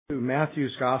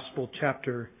Matthew's Gospel,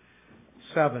 chapter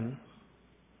 7.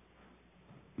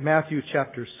 Matthew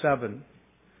chapter 7.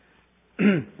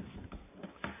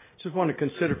 Just want to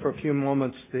consider for a few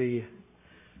moments the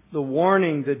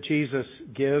warning that Jesus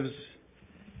gives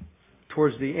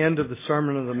towards the end of the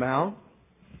Sermon on the Mount.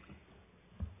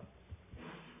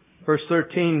 Verse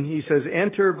 13, he says,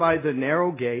 "Enter by the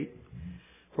narrow gate,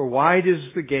 for wide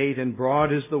is the gate and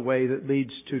broad is the way that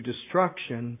leads to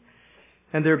destruction,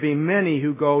 and there be many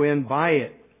who go in by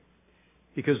it.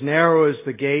 Because narrow is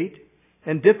the gate,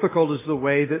 and difficult is the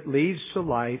way that leads to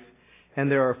life,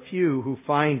 and there are few who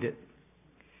find it.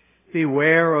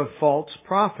 Beware of false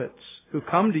prophets, who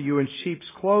come to you in sheep's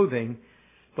clothing,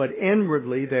 but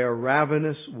inwardly they are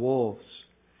ravenous wolves.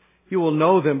 You will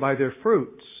know them by their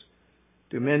fruits.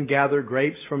 Do men gather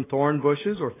grapes from thorn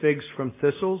bushes, or figs from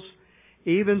thistles?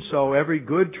 Even so, every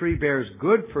good tree bears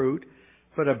good fruit,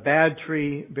 but a bad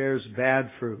tree bears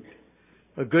bad fruit.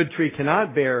 A good tree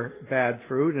cannot bear bad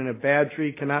fruit, and a bad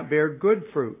tree cannot bear good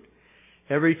fruit.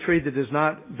 Every tree that does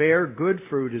not bear good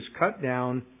fruit is cut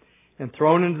down and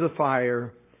thrown into the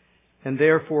fire, and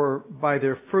therefore by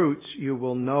their fruits you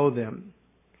will know them."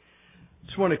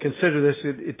 Just want to consider this.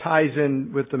 It ties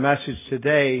in with the message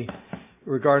today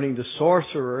regarding the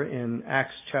sorcerer in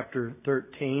Acts chapter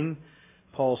 13.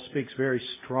 Paul speaks very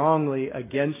strongly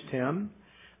against him.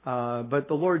 But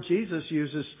the Lord Jesus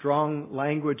uses strong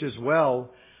language as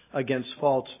well against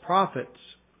false prophets.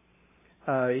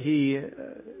 He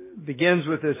begins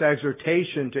with this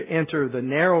exhortation to enter the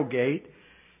narrow gate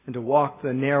and to walk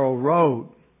the narrow road.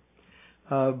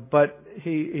 But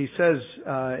he says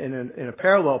in a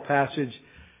parallel passage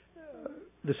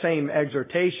the same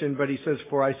exhortation, but he says,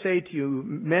 "For I say to you,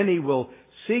 many will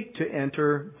seek to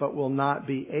enter, but will not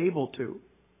be able to."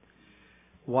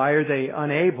 Why are they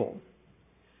unable?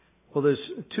 Well,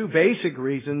 there's two basic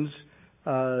reasons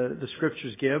the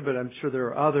Scriptures give, but I'm sure there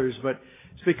are others. But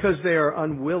it's because they are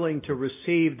unwilling to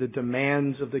receive the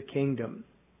demands of the kingdom.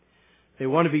 They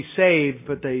want to be saved,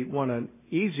 but they want an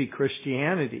easy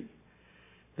Christianity.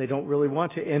 They don't really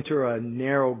want to enter a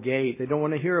narrow gate. They don't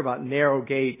want to hear about narrow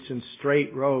gates and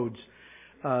straight roads.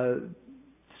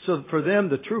 So for them,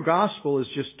 the true gospel is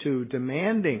just too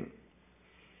demanding.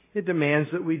 It demands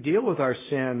that we deal with our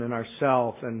sin and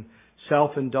ourself and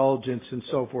self-indulgence and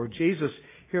so forth. Jesus,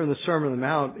 here in the Sermon on the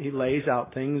Mount, he lays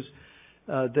out things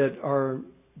that are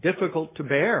difficult to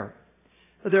bear.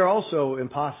 They're also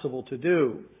impossible to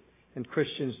do. And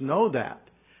Christians know that.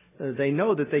 They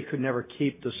know that they could never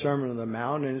keep the Sermon on the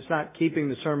Mount, and it's not keeping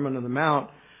the Sermon on the Mount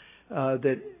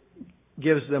that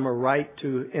gives them a right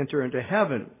to enter into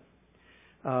heaven.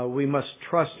 We must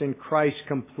trust in Christ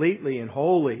completely and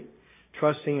wholly,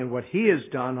 trusting in what He has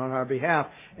done on our behalf.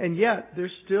 And yet, there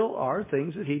still are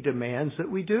things that He demands that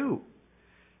we do.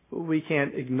 We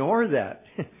can't ignore that.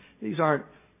 These aren't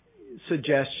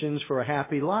suggestions for a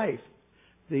happy life.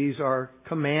 These are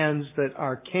commands that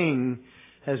our King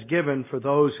has given for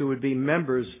those who would be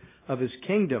members of His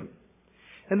kingdom.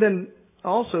 And then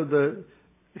also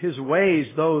His ways,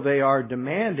 though they are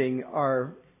demanding,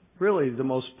 are really the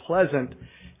most pleasant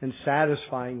and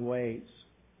satisfying ways.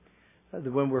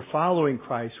 When we're following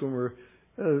Christ, when we're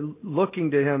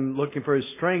looking to Him, looking for His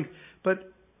strength,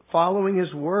 but following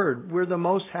His Word, we're the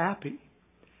most happy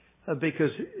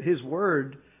because His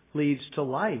Word leads to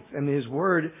life, and His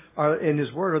Word are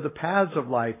the paths of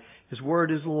life. His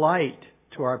Word is light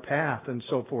to our path, and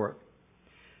so forth.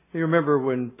 You remember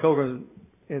when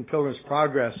in Pilgrim's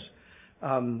Progress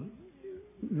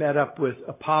met up with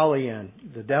Apollyon,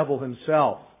 the devil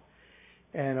himself,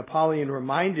 and Apollyon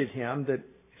reminded him that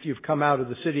if you've come out of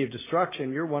the city of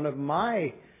destruction, you're one of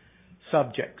my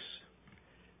subjects.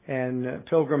 And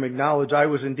Pilgrim acknowledged, "I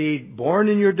was indeed born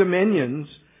in your dominions,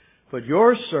 but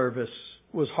your service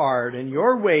was hard, and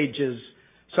your wages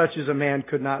such as a man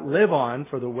could not live on,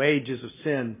 for the wages of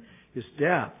sin is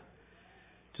death.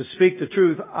 To speak the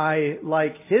truth, I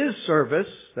like His service,"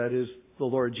 that is the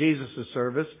Lord Jesus'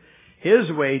 service,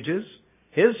 "His wages,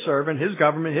 His servant, His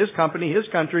government, His company, His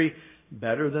country,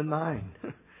 better than thine.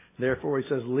 Therefore," he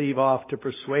says, "leave off to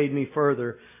persuade me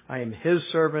further. I am His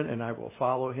servant and I will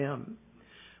follow Him."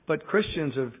 But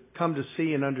Christians have come to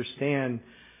see and understand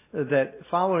that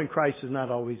following Christ is not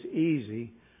always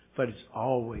easy, but it's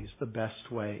always the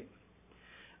best way.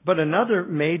 But another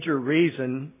major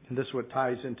reason, and this is what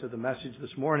ties into the message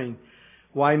this morning,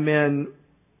 why men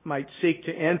might seek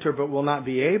to enter but will not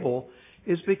be able,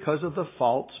 is because of the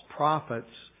false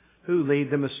prophets who lead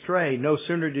them astray. No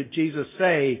sooner did Jesus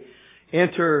say,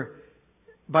 "Enter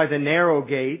by the narrow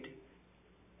gate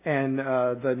and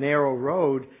the narrow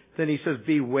road," then He says,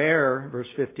 "Beware," verse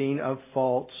 15, "of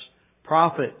false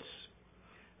prophets."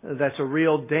 That's a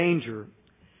real danger.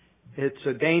 It's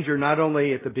a danger not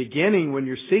only at the beginning when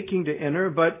you're seeking to enter,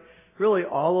 but really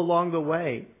all along the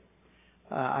way.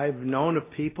 I've known of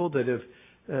people that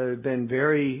have been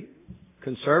very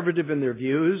conservative in their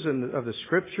views and of the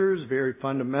Scriptures, very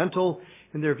fundamental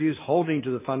in their views, holding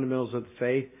to the fundamentals of the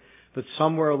faith, but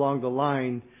somewhere along the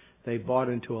line they bought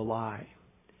into a lie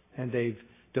and they've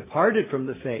departed from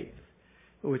the faith,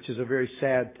 which is a very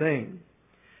sad thing.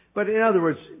 But in other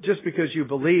words, just because you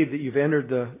believe that you've entered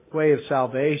the way of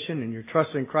salvation and you're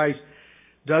trusting Christ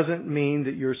doesn't mean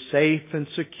that you're safe and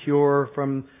secure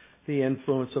from the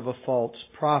influence of a false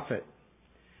prophet.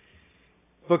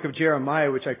 Book of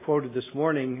Jeremiah, which I quoted this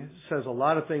morning, says a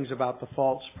lot of things about the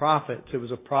false prophets. It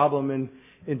was a problem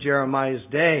in Jeremiah's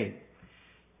day.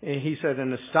 And he said,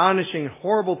 an astonishing,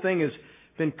 horrible thing has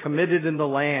been committed in the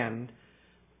land.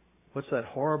 What's that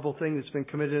horrible thing that's been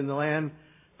committed in the land?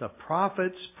 The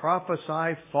prophets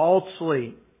prophesy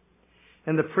falsely,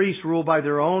 and the priests rule by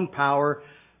their own power.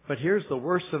 But here's the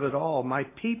worst of it all. My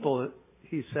people,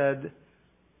 he said,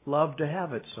 love to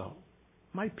have it so.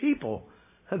 My people.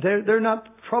 They're not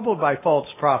troubled by false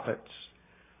prophets.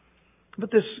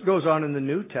 But this goes on in the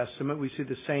New Testament. We see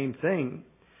the same thing.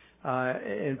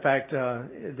 In fact,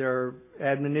 there are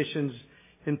admonitions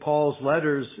in Paul's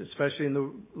letters, especially in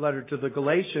the letter to the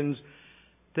Galatians,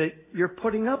 that you're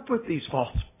putting up with these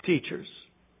false teachers.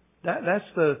 That's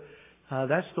the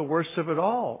worst of it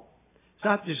all. It's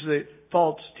not just that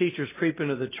false teachers creep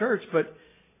into the church, but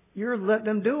you're letting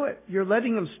them do it. You're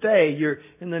letting them stay. You're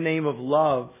in the name of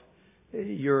love.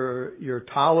 You're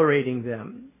tolerating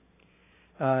them.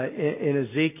 In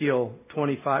Ezekiel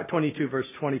 22 verse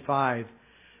 25,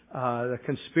 the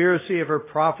conspiracy of her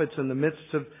prophets in the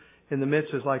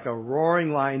midst is like a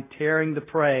roaring lion tearing the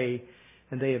prey,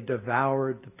 and they have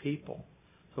devoured the people.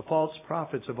 So false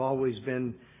prophets have always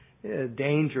been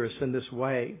dangerous in this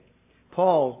way.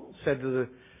 Paul said to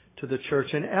the church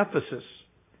in Ephesus,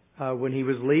 when he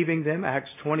was leaving them, Acts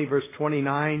 20 verse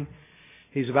 29,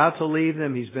 he's about to leave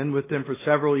them. He's been with them for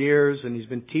several years, and he's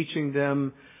been teaching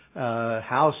them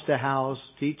house to house,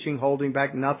 teaching, holding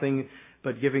back nothing,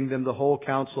 but giving them the whole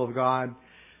counsel of God.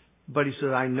 But he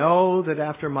said, I know that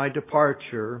after my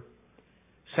departure,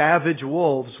 savage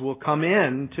wolves will come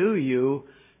in to you,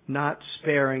 not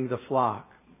sparing the flock.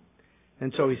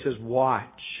 And so he says, watch.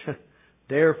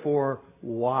 Therefore,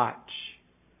 watch.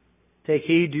 Take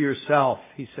heed to yourself,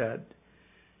 he said,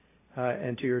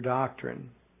 and to your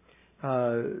doctrine.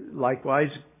 Likewise,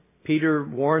 Peter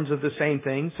warns of the same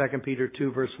thing, 2 Peter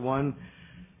 2 verse 1.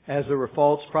 As there were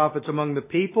false prophets among the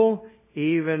people,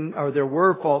 there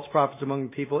were false prophets among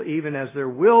the people, even as there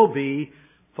will be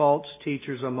false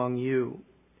teachers among you.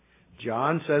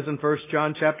 John says in 1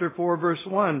 John chapter 4 verse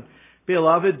 1,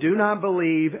 Beloved, do not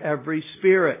believe every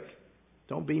spirit.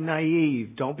 Don't be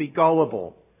naive. Don't be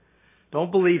gullible.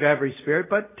 Don't believe every spirit,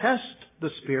 but test the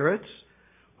spirits,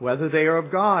 whether they are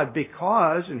of God,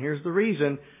 because, and here's the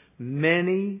reason,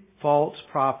 many false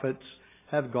prophets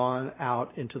have gone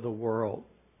out into the world.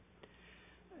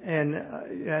 And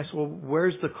you ask, well,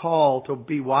 where's the call to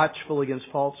be watchful against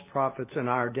false prophets in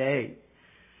our day?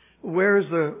 Where's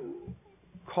the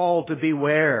call to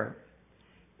beware?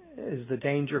 Is the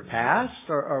danger past?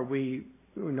 Or are we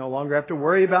no longer have to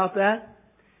worry about that?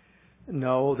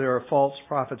 No, there are false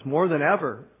prophets more than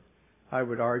ever, I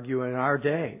would argue, in our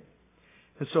day.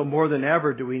 And so more than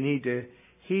ever do we need to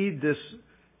heed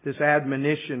this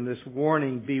admonition, this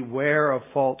warning, beware of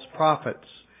false prophets.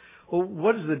 Well,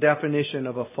 what is the definition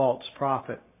of a false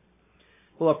prophet?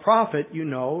 Well, a prophet, you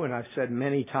know, and I've said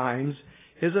many times,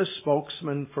 is a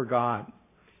spokesman for God.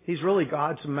 He's really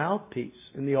God's mouthpiece.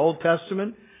 In the Old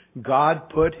Testament, God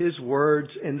put His words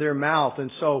in their mouth.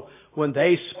 And so when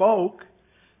they spoke,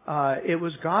 it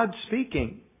was God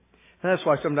speaking. And that's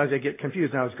why sometimes I get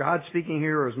confused. Now, is God speaking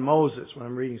here or is Moses when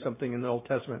I'm reading something in the Old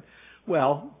Testament?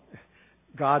 Well,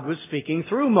 God was speaking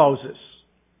through Moses.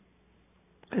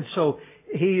 And so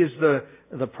he is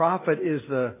the prophet is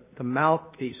the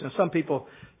mouthpiece. And some people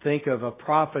think of a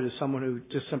prophet as someone who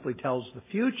just simply tells the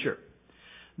future.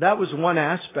 That was one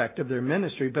aspect of their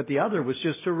ministry, but the other was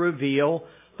just to reveal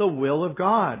the will of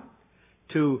God,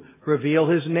 to reveal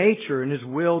His nature and His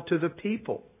will to the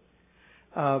people.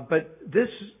 But this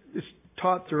is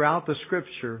taught throughout the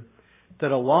Scripture,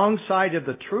 that alongside of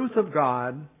the truth of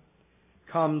God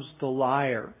comes the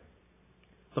liar,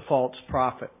 the false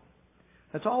prophet.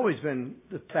 That's always been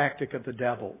the tactic of the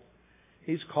devil.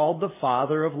 He's called the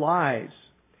father of lies.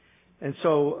 And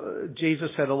so Jesus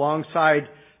said alongside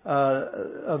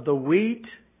of the wheat,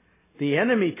 the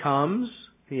enemy comes,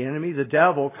 the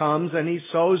devil comes, and he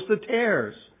sows the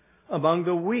tares among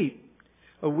the wheat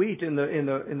in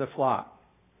the flock.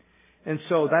 And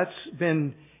so that's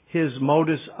been his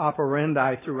modus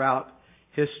operandi throughout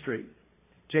history.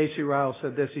 J.C. Ryle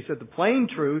said this. He said, the plain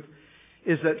truth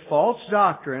is that false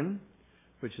doctrine,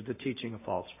 which is the teaching of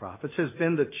false prophets, has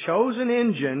been the chosen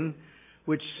engine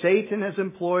which Satan has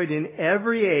employed in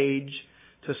every age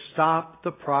to stop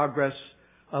the progress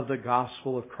of the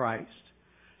gospel of Christ.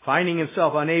 Finding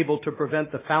himself unable to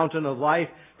prevent the fountain of life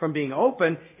from being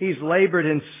opened, he's labored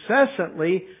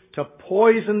incessantly to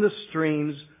poison the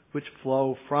streams which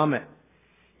flow from it.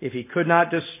 If he could not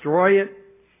destroy it,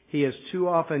 he has too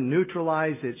often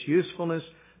neutralized its usefulness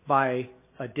by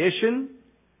addition,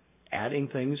 adding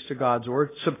things to God's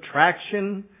Word,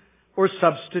 subtraction, or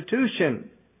substitution.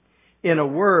 In a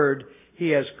word, he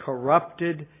has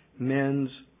corrupted men's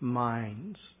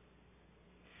minds.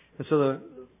 And so the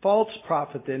false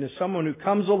prophet then is someone who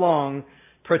comes along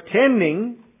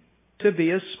pretending to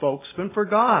be a spokesman for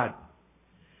God.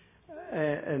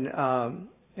 And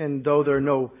though there are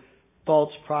no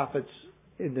false prophets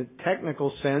in the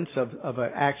technical sense of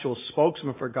an actual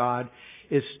spokesman for God,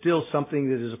 is still something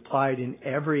that is applied in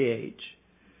every age.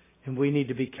 And we need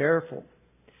to be careful.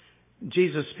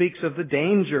 Jesus speaks of the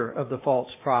danger of the false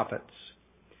prophets.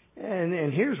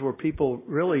 And here's where people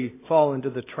really fall into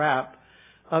the trap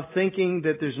of thinking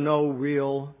that there's no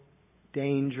real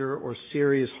danger or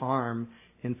serious harm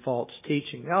in false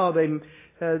teaching. No,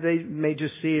 they may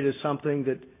just see it as something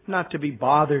that not to be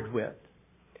bothered with.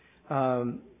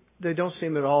 They don't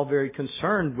seem at all very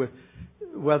concerned with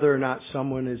whether or not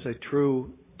someone is a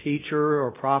true teacher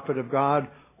or prophet of God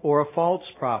or a false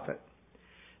prophet.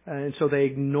 And so they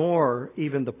ignore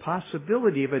even the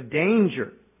possibility of a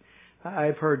danger.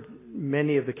 I've heard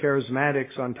many of the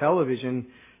charismatics on television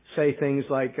say things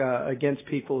like against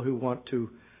people who want to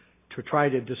try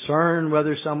to discern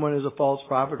whether someone is a false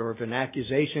prophet, or if an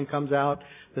accusation comes out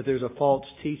that there's a false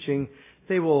teaching,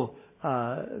 they'll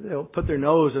put their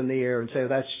nose in the air and say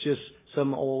that's just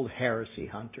some old heresy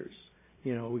hunters.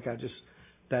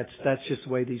 That's just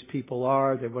the way these people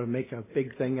are. They want to make a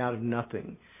big thing out of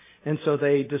nothing. And so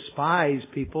they despise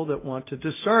people that want to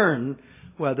discern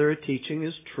whether a teaching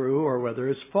is true or whether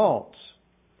it's false.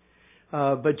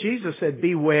 But Jesus said,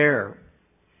 beware.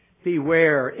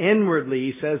 Beware.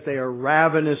 Inwardly, he says, they are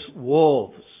ravenous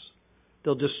wolves.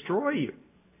 They'll destroy you.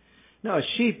 Now, a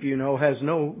sheep, has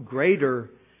no greater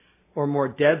or more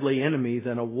deadly enemy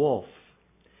than a wolf.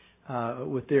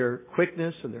 With their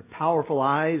quickness and their powerful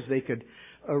eyes, they could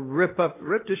rip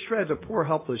to shreds a poor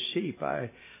helpless sheep.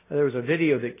 There was a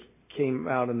video that came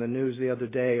out in the news the other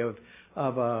day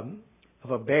of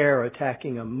a bear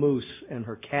attacking a moose and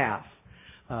her calf.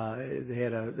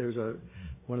 There's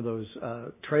one of those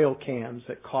trail cams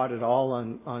that caught it all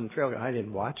on trail. I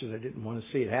didn't watch it. I didn't want to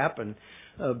see it happen,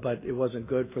 but it wasn't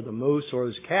good for the moose or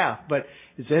his calf. But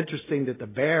it's interesting that the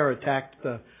bear attacked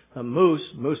the moose.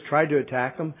 The moose tried to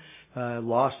attack him,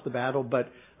 lost the battle, but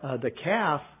the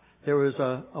calf, there was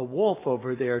a wolf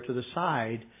over there to the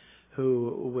side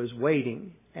who was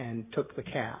waiting and took the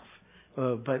calf.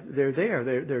 But they're there.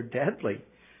 They're deadly.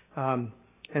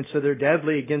 And so they're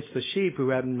deadly against the sheep who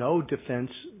have no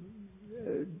defense,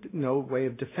 no way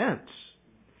of defense.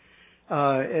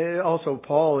 Also,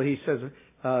 Paul, he says,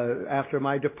 after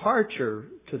my departure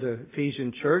to the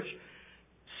Ephesian church,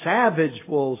 savage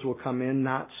wolves will come in,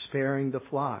 not sparing the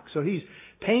flock. So he's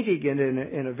painting it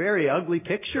in a very ugly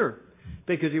picture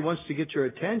because he wants to get your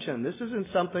attention. This isn't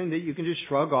something that you can just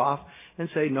shrug off and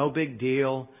say, no big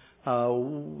deal.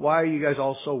 Why are you guys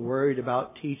all so worried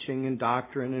about teaching and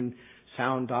doctrine and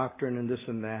sound doctrine and this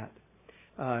and that?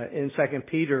 In 2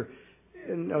 Peter,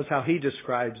 notice how he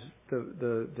describes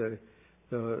the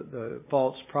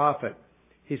false prophet.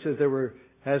 He says,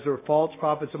 as there were false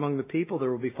prophets among the people,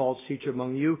 there will be false teachers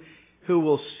among you who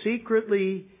will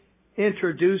secretly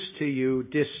introduce to you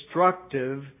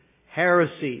destructive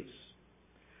heresies.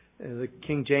 The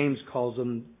King James calls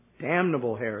them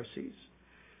damnable heresies.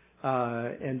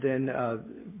 And then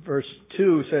verse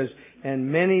 2 says,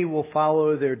 and many will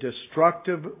follow their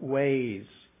destructive ways.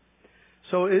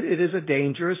 So it is a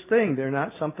dangerous thing. They're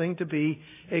not something to be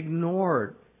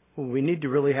ignored. We need to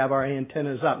really have our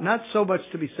antennas up. Not so much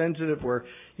to be sensitive where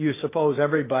you suppose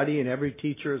everybody and every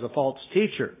teacher is a false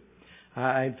teacher.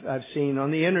 I've seen on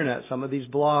the internet some of these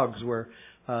blogs where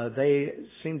they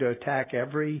seem to attack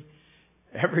every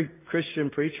Christian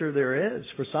preacher there is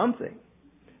for something.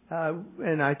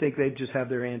 And I think they just have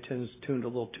their antennas tuned a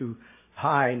little too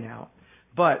high now.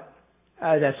 But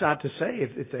that's not to say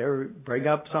if they bring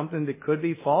up something that could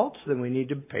be false, then we need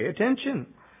to pay attention.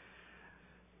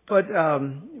 But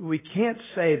we can't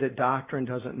say that doctrine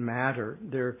doesn't matter.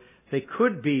 They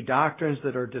could be doctrines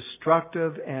that are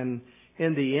destructive and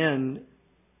in the end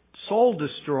soul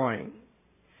destroying.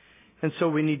 And so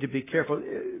we need to be careful.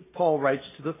 Paul writes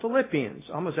to the Philippians.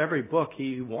 Almost every book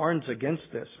he warns against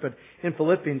this. But in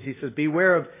Philippians he says,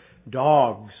 beware of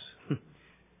dogs.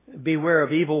 Beware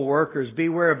of evil workers.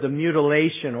 Beware of the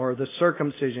mutilation or the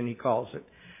circumcision, he calls it.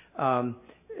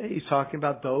 He's talking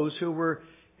about those who were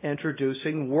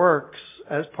introducing works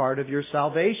as part of your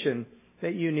salvation.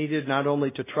 That you needed not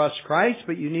only to trust Christ,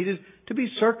 but you needed to be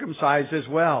circumcised as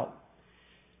well.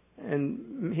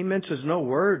 And he mentions no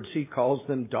words. He calls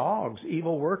them dogs,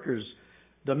 evil workers,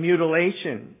 the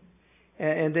mutilation.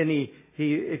 And then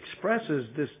he expresses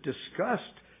this disgust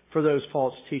for those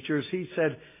false teachers. He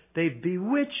said, they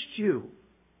bewitched you.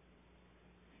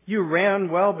 You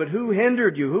ran well, but who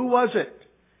hindered you? Who was it?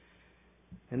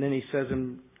 And then he says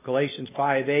in Galatians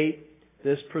 5:8,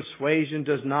 this persuasion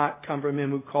does not come from him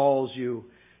who calls you.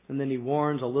 And then he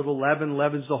warns, a little leaven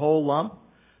leavens the whole lump.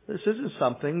 This isn't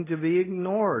something to be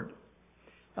ignored.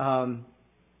 And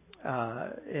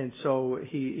so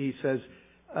he says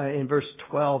in verse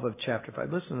 12 of chapter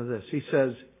 5, listen to this. He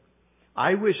says,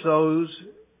 I wish those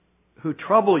who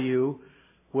trouble you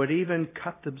would even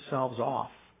cut themselves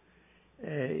off,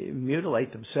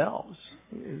 mutilate themselves.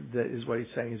 That is what he's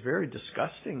saying. It's very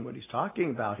disgusting what he's talking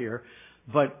about here.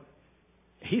 But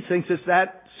he thinks it's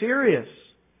that serious.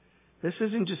 This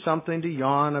isn't just something to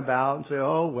yawn about and say,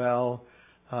 oh, well,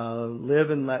 live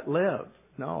and let live.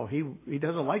 No, he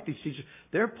doesn't like these teachers.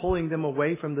 They're pulling them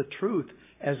away from the truth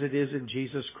as it is in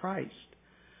Jesus Christ.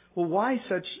 Well, why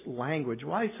such language?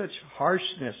 Why such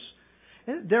harshness?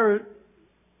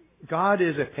 God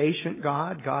is a patient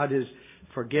God. God is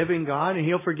forgiving God, and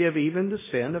He'll forgive even the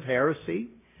sin of heresy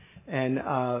and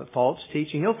false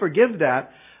teaching. He'll forgive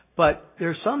that, but there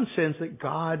are some sins that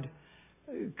God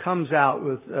comes out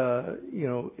with,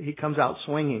 He comes out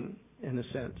swinging in a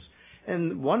sense.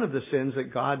 And one of the sins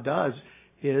that God does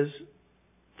is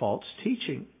false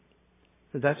teaching.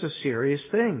 That's a serious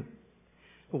thing.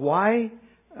 Why?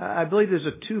 I believe there's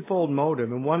a twofold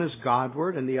motive, and one is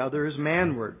Godward and the other is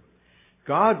manward.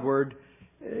 Godward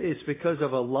is because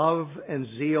of a love and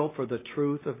zeal for the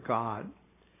truth of God.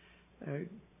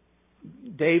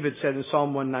 David said in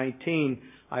Psalm 119,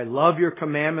 I love your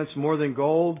commandments more than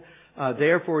gold.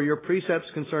 Therefore your precepts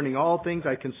concerning all things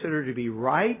I consider to be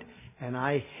right, and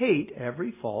I hate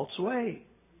every false way.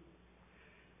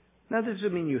 Now, that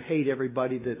doesn't mean you hate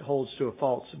everybody that holds to a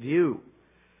false view,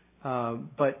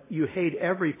 but you hate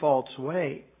every false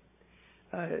way.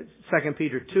 2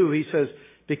 Peter 2, he says,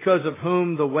 because of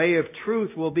whom the way of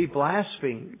truth will be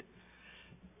blasphemed.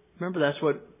 Remember,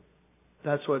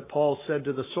 that's what Paul said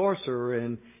to the sorcerer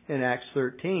in Acts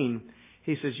 13.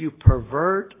 He says, you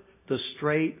pervert the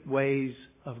straight ways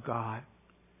of God.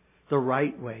 The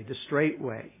right way, the straight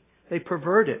way. They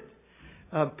pervert it.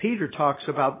 Peter talks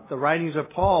about the writings of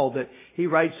Paul, that he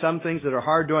writes some things that are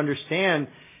hard to understand.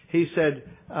 He said,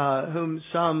 whom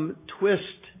some twist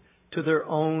to their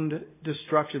own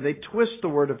destruction. They twist the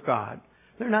Word of God.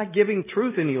 They're not giving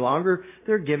truth any longer.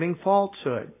 They're giving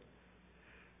falsehood.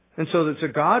 And so it's a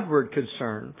Godward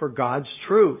concern for God's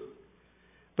truth.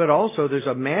 But also there's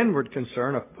a manward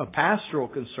concern, a pastoral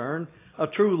concern, a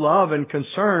true love and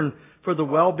concern for the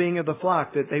well-being of the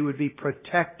flock, that they would be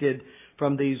protected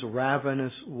from these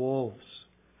ravenous wolves.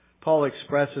 Paul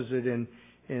expresses it in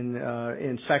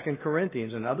 2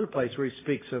 Corinthians, another place where he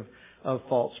speaks of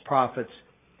false prophets.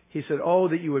 He said, oh,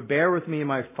 that you would bear with me in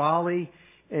my folly.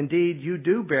 Indeed, you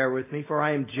do bear with me, for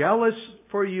I am jealous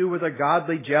for you with a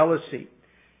godly jealousy.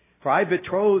 For I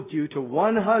betrothed you to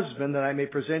one husband, that I may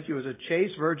present you as a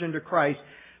chaste virgin to Christ.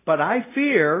 But I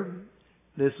fear,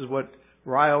 this is what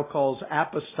Ryle calls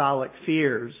apostolic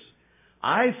fears,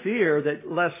 I fear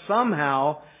that lest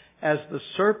somehow, as the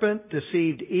serpent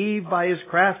deceived Eve by his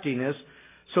craftiness,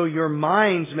 so your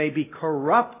minds may be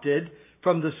corrupted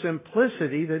from the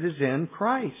simplicity that is in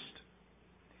Christ.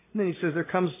 And then he says there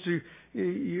comes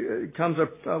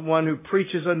one who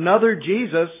preaches another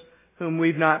Jesus whom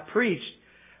we've not preached,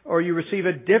 or you receive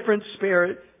a different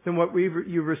spirit than what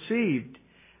you received,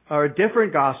 or a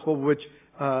different gospel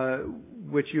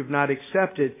which you've not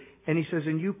accepted. And he says,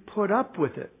 and you put up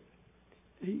with it.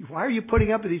 Why are you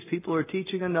putting up with these people who are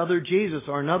teaching another Jesus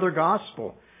or another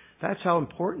gospel? That's how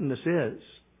important this is.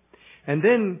 And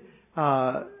then,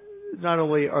 not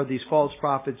only are these false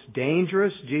prophets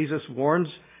dangerous, Jesus warns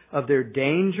of their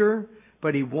danger,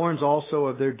 but He warns also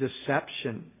of their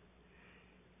deception.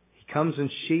 He comes in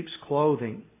sheep's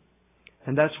clothing.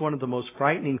 And that's one of the most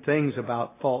frightening things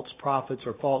about false prophets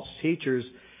or false teachers,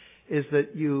 is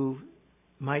that you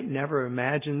might never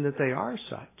imagine that they are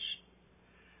such.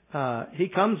 He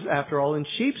comes, after all, in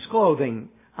sheep's clothing.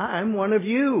 I'm one of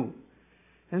you.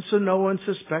 And so no one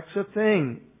suspects a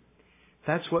thing.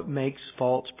 That's what makes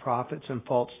false prophets and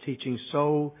false teaching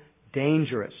so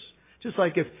dangerous. Just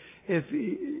like if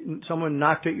someone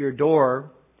knocked at your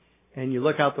door and you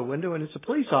look out the window and it's a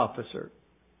police officer.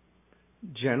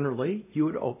 Generally, you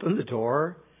would open the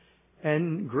door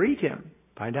and greet him.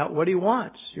 Find out what he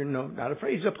wants. You're not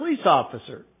afraid. He's a police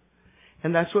officer.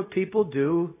 And that's what people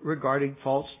do regarding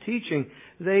false teaching.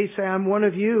 They say, I'm one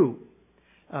of you.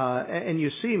 And you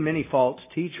see many false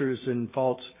teachers and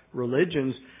false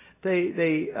religions.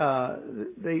 They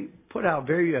put out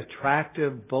very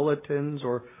attractive bulletins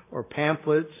or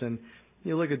pamphlets. And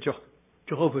you look at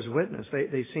Jehovah's Witness.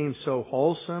 They seem so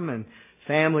wholesome and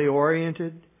family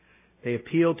oriented. They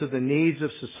appeal to the needs of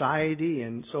society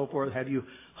and so forth. Have you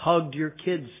hugged your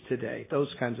kids today? Those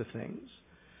kinds of things.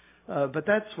 But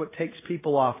that's what takes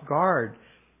people off guard.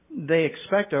 They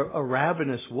expect a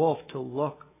ravenous wolf to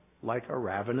look like a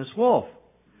ravenous wolf.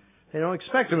 They don't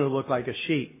expect him to look like a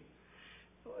sheep.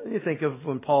 You think of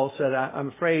when Paul said, I'm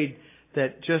afraid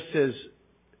that just as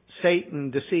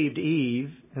Satan deceived Eve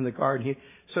in the garden,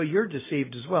 so you're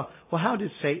deceived as well. Well, how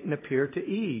did Satan appear to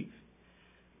Eve?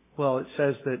 Well, it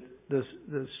says that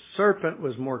the serpent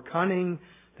was more cunning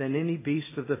than any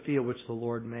beast of the field which the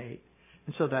Lord made.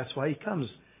 And so that's why he comes.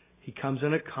 He comes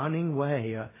in a cunning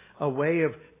way, a way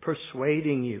of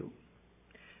persuading you.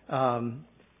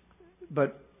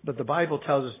 But the Bible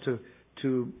tells us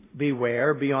to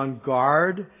beware, be on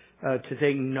guard, to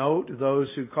take note of those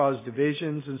who cause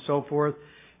divisions and so forth.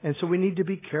 And so we need to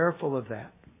be careful of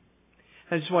that.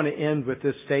 I just want to end with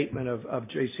this statement of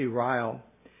J.C. Ryle,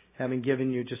 having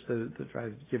given you just try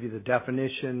to give you the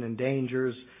definition and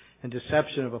dangers and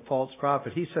deception of a false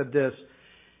prophet. He said this.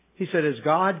 He said, as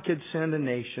God could send a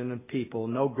nation of people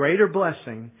no greater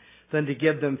blessing than to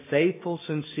give them faithful,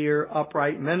 sincere,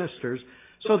 upright ministers,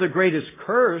 so the greatest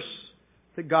curse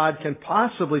that God can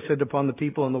possibly send upon the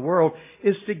people in the world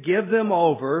is to give them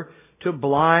over to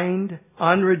blind,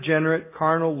 unregenerate,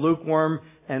 carnal, lukewarm,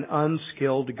 and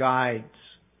unskilled guides.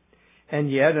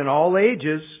 And yet, in all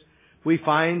ages, we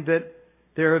find that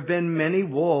there have been many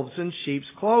wolves in sheep's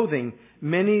clothing,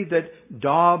 many that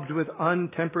daubed with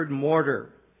untempered mortar,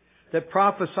 that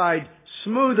prophesied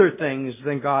smoother things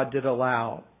than God did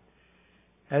allow.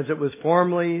 As it was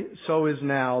formerly, so is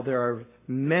now. There are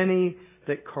many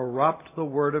that corrupt the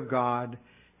Word of God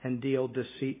and deal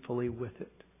deceitfully with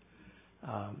it.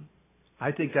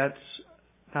 I think that's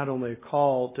not only a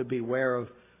call to beware of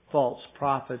false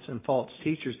prophets and false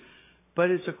teachers, but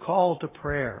it's a call to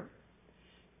prayer.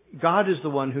 God is the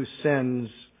one who sends,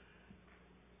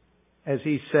 as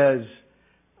He says,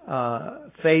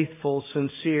 faithful,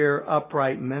 sincere,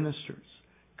 upright ministers.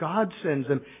 God sends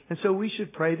them. And so we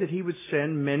should pray that He would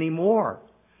send many more.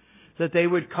 That they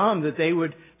would come, that they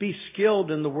would be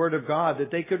skilled in the Word of God,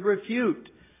 that they could refute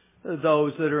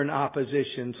those that are in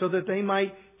opposition, so that they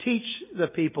might teach the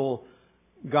people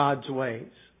God's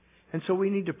ways. And so we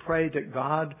need to pray that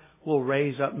God will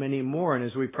raise up many more. And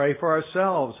as we pray for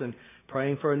ourselves and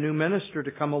praying for a new minister to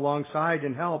come alongside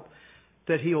and help,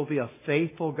 that he will be a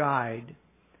faithful guide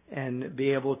and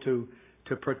be able to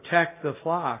protect the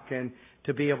flock and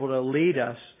to be able to lead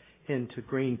us into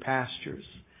green pastures.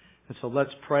 And so let's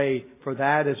pray for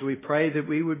that as we pray that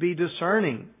we would be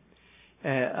discerning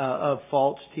of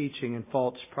false teaching and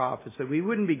false prophets, that we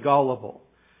wouldn't be gullible.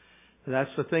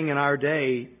 That's the thing in our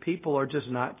day. People are just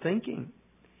not thinking.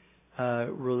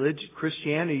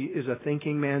 Christianity is a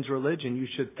thinking man's religion. You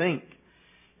should think.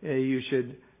 You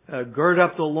should gird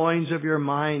up the loins of your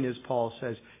mind, as Paul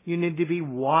says. You need to be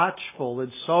watchful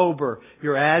and sober.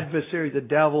 Your adversary, the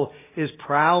devil, is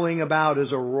prowling about as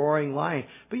a roaring lion.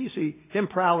 But you see, him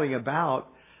prowling about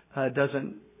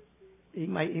he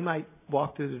might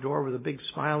walk through the door with a big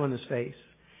smile on his face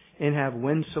and have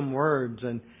winsome words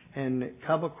and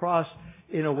come across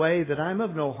in a way that I'm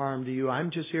of no harm to you. I'm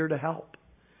just here to help.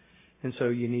 And so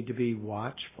you need to be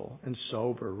watchful and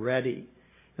sober, ready.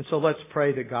 And so let's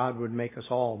pray that God would make us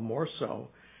all more so,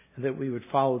 and that we would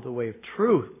follow the way of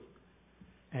truth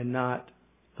and not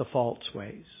the false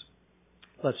ways.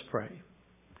 Let's pray.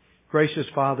 Gracious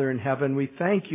Father in heaven, we thank you